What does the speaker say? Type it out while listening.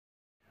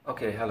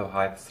Okay, hello,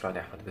 hi, this is Rani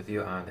Ahmed with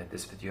you, and in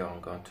this video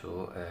I'm going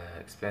to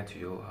explain to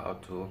you how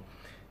to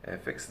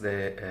fix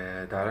the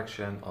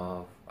direction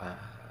of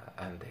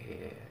and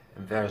the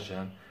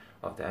inversion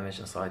of the image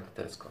inside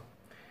the telescope.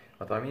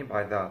 What I mean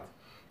by that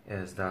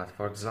is that,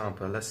 for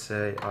example, let's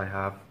say I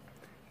have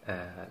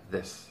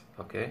this,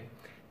 okay?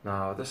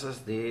 Now this is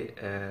the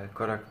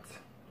correct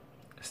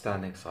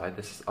standing side,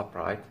 this is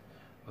upright,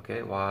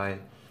 okay? While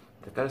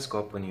the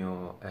telescope, when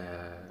you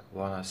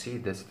want to see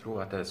this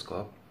through a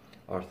telescope,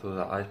 or through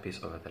the eyepiece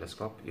of a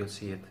telescope, you'll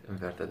see it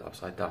inverted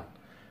upside down.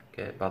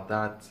 Okay, but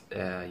that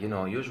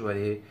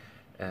usually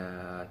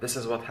this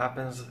is what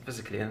happens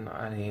physically in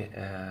any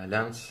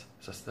lens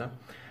system.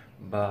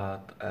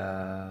 But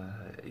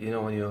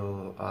when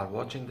you are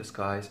watching the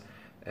skies,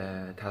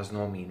 it has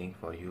no meaning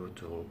for you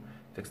to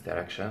fix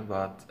direction,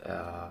 but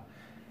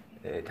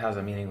it has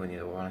a meaning when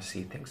you want to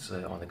see things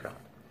on the ground.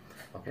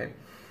 Okay,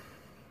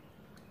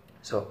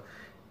 so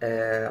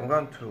I'm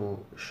going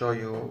to show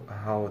you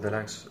how the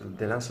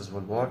lenses will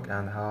work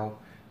and how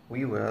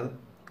we will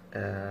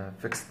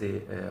fix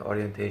the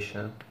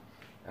orientation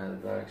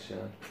and direction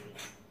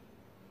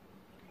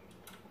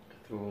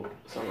through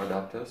some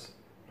adapters.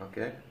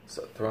 Okay,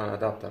 so through an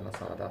adapter, not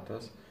some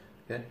adapters.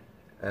 Okay,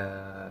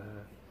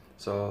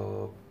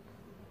 so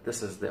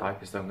this is the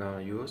eyepiece that I'm going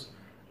to use,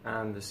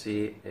 and to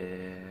see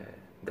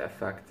the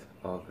effect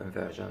of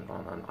inversion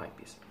on an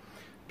eyepiece.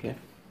 Okay.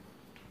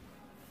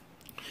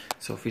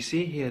 So if you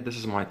see here, this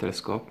is my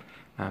telescope,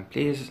 and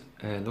please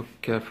look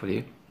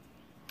carefully.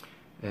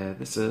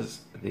 This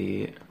is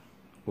the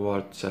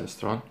word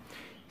celestron.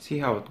 See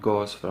how it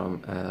goes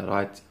from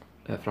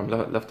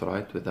left to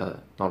right with the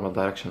normal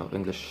direction of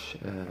English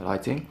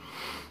writing.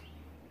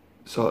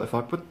 So if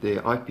I put the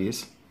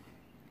eyepiece,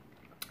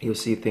 you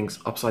see things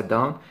upside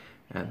down,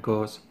 and it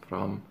goes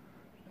from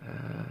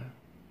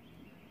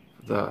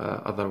the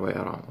other way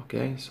around.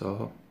 Okay,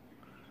 so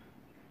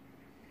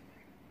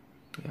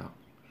yeah.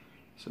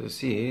 So you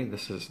see,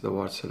 this is the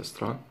word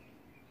celestron.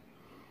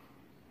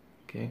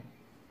 Okay,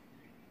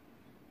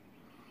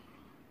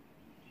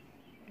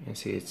 you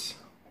see it's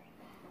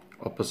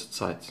opposite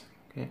sides.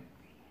 Okay.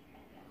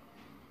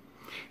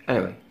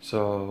 Anyway,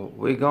 so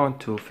we're going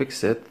to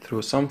fix it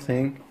through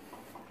something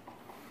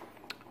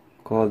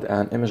called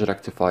an image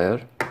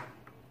rectifier.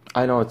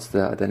 I know it's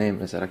the name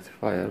is a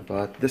rectifier,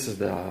 but this is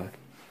the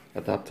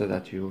adapter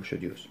that you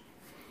should use.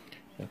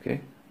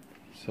 Okay,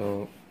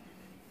 so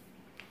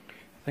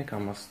I think I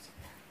must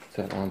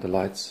turn on the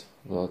lights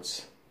while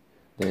it's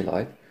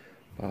daylight,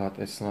 but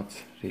it's not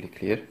really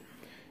clear.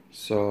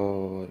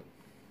 So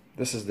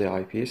this is the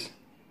eyepiece.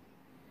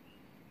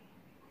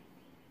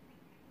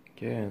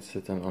 Okay, and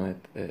sitting on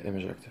it,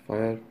 image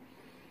rectifier.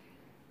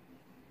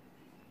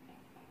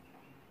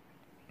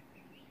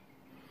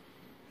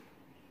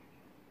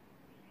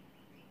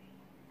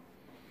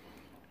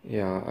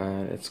 Yeah,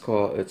 and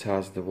it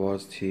has the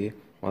words T,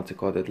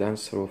 multi-coded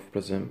lens, roof,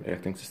 prism,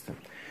 erecting system.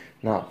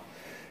 Now,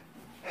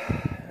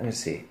 let me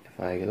see. If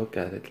I look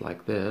at it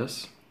like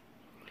this,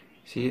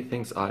 see,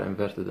 things are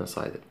inverted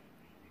inside it.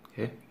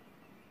 Okay,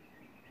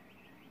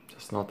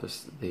 just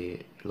notice the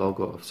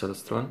logo of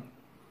Celestron.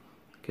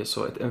 Okay,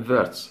 so it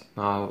inverts.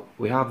 Now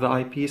we have the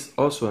eyepiece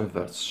also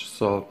inverts.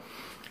 So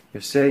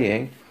you're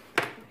saying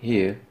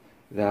here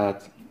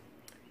that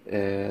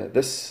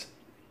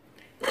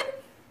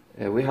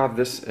we have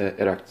this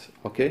erect.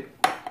 Okay,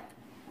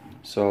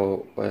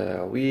 so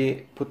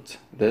we put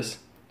this,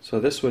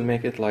 so this will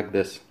make it like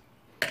this.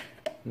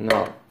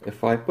 Now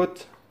if I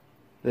put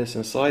this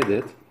inside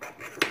it,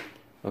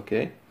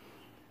 okay,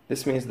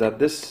 this means that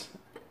this,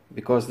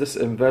 because this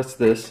inverts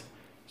this,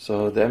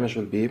 so the image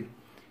will be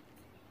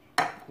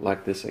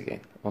like this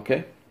again.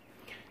 Okay,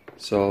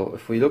 so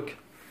if we look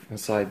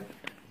inside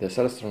the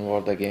Celestron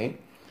world again,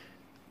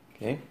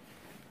 okay,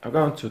 I'm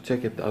going to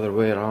take it the other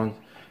way around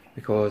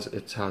because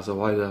it has a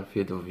wider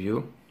field of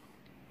view.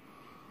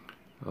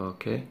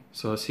 Okay,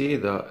 so see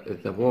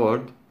the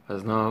word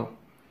is now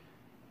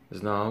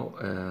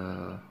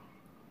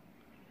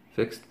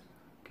fixed.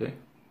 Okay,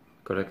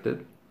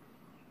 corrected.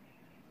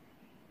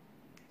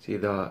 See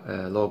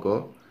the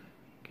logo.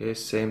 Okay,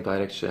 same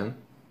direction,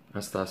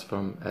 and starts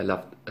from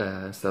left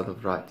instead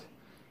of right.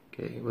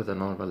 Okay, with a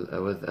normal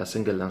with a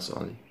single lens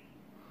only.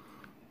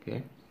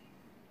 Okay,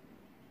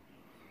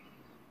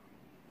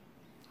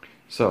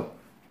 so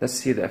let's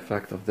see the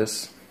effect of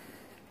this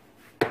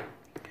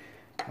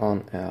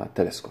on a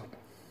telescope.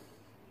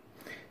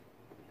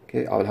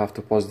 Okay, I will have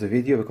to pause the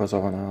video because I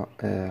wanna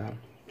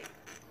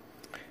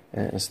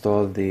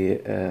install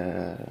the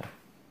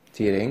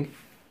T-ring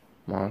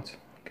mount.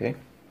 Okay,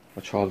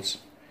 which holds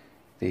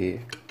the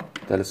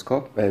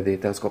telescope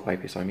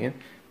eyepiece. I mean,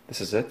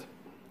 this is it.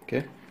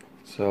 Okay,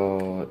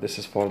 so this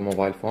is for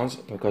mobile phones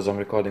because I'm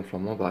recording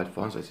from mobile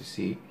phones, as you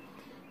see.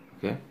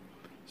 Okay,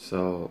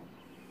 so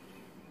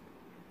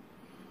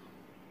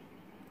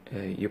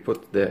you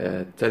put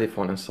the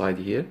telephone inside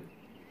here.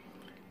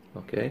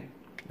 Okay,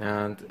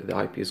 and the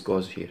eyepiece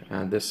goes here,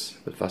 and this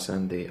will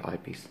fasten the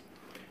eyepiece.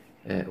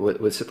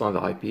 Will sit on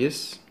the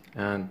eyepiece,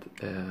 and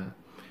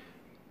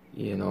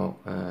you know,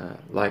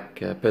 like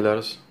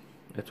pillars,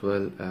 it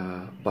will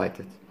bite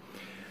it.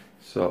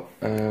 So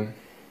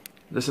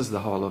this is the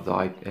hole of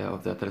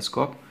the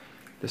telescope.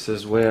 This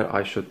is where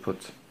I should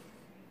put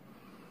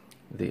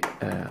the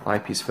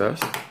eyepiece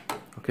first.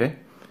 Okay,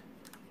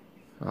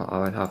 I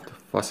will have to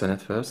fasten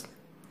it first.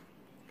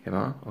 Come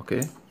on,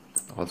 okay.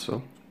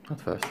 Also, not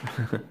first.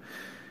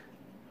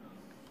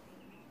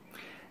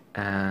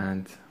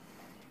 And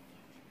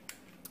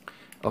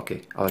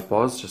okay, I'll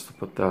pause just to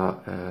put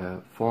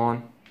the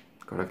phone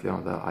correctly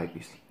on the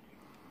eyepiece.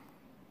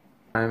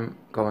 I'm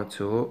going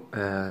to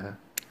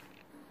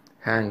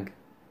hang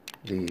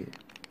the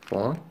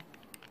phone.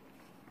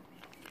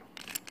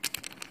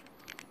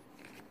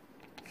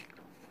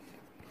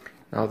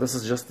 Now this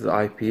is just the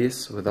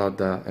eyepiece without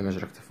the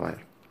image rectifier.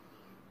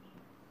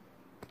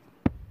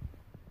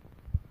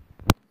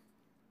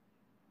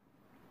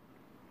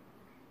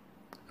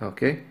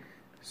 Okay,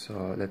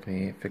 so let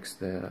me fix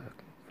the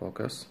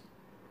focus.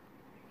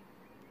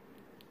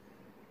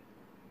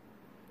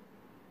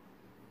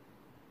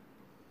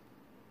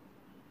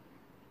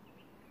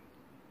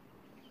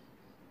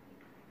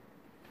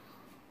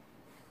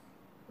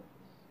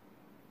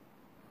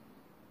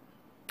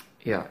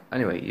 Yeah,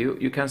 anyway,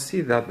 you can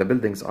see that the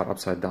buildings are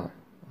upside down.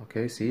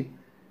 Okay, see,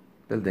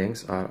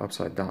 buildings are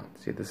upside down.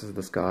 See, this is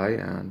the sky,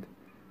 and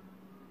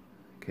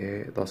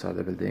okay, those are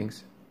the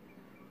buildings.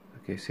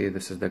 Okay, see,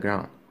 this is the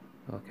ground.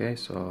 Okay,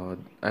 so,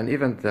 and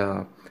even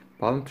the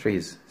palm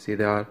trees, see,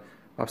 they are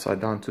upside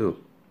down too.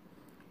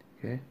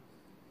 Okay,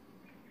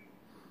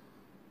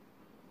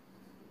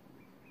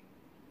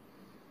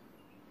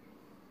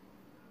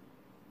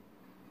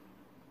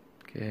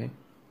 okay,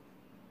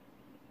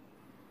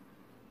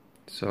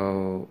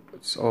 so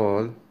it's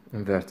all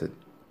inverted.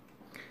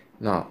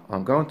 Now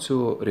I'm going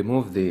to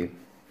remove the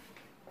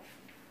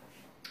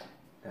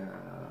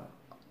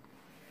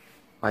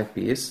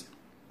eyepiece,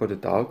 pull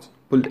it out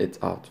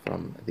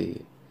from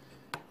the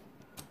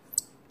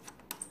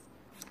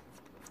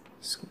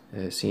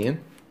scene,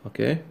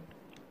 okay,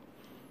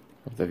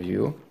 of the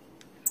view,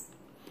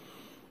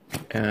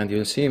 and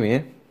you'll see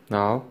me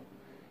now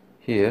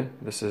here.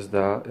 This is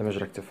the image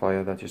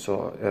rectifier that you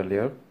saw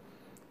earlier.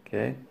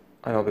 Okay,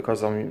 I know,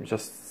 because I'm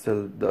just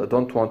still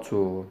don't want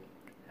to,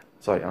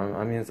 sorry,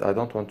 I mean I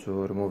don't want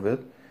to remove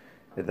it,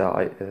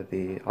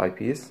 the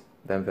eyepiece,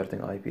 the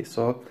inverting eyepiece.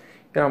 So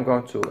here I'm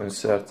going to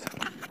insert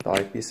the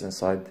eyepiece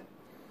inside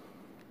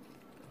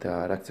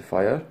the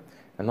rectifier,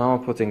 and now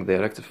I'm putting the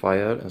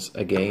rectifier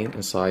again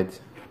inside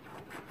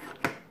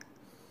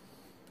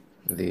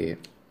the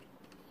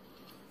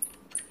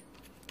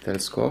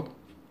telescope,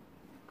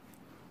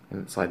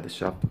 inside the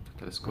shaft of the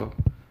telescope.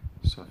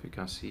 So if you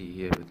can see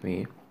here with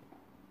me,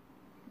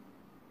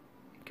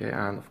 okay,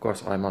 and of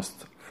course I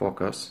must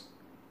focus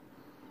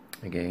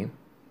again.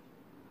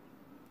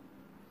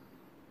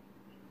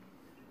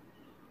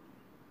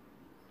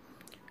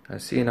 I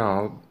see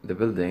now the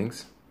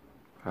buildings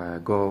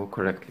go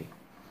correctly.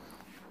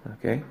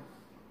 Okay,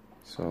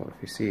 so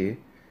if you see,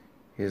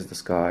 here's the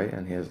sky,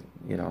 and here's,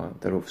 you know,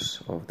 the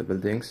roofs of the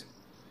buildings.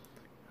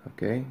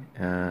 Okay,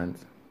 and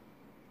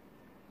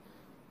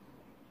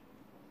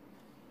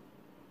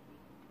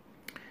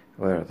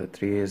where are the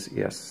trees?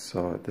 Yes,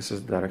 so this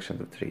is the direction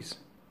of the trees.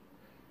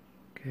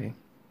 Okay,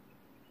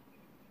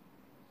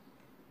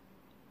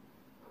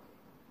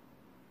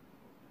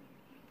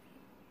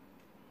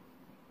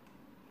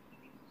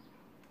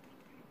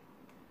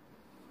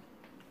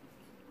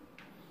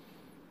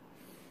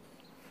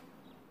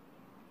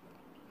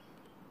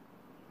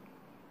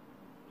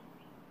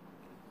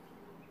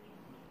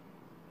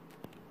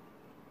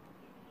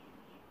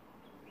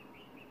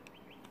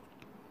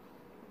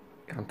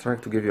 I'm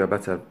trying to give you a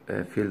better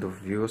field of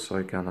view so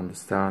you can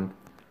understand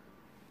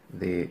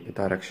the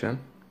direction.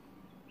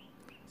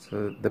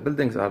 So the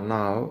buildings are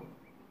now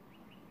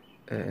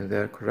in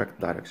their correct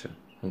direction.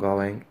 I'm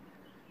going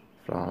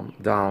from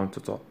down to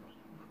top.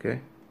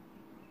 Okay,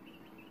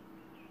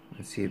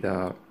 you see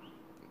the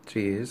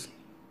trees.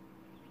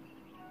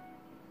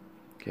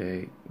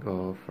 Okay,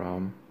 go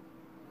from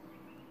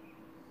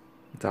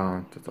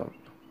down to top.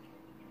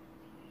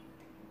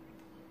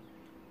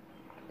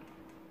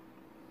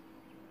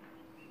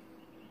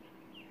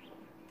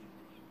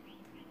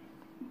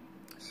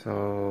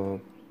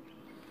 So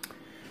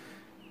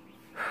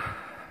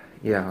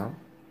yeah,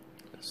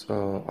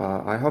 so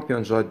I hope you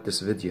enjoyed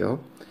this video.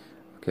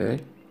 Okay,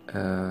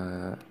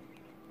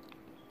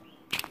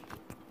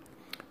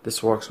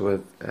 this works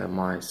with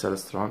my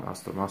Celestron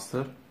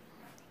Astromaster.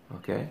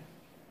 Okay,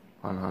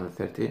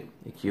 130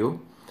 EQ.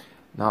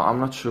 Now I'm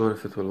not sure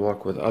if it will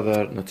work with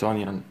other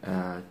Newtonian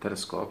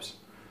telescopes.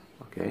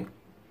 Okay,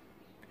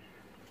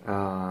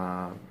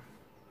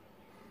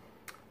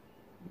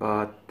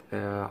 but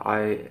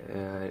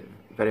I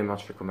very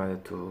much recommend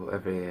it to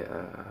every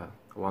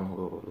one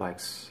who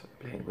likes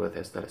playing with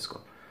his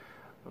telescope.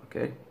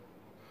 Okay,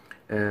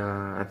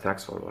 and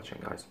thanks for watching,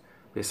 guys.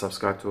 Please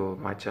subscribe to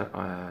my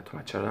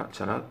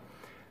channel,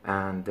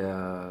 and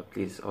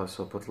please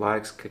also put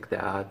likes, click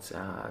the ads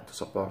to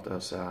support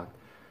us.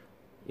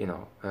 You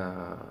know,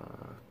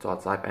 to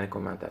type any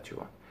comment that you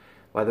want.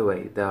 By the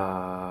way, the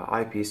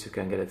eyepiece you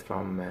can get it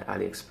from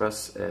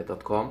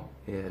aliexpress.com.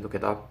 Look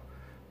it up.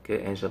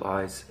 Okay, Angel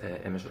Eyes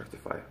Image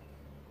Rectifier.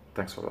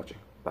 Thanks for watching.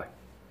 Bye.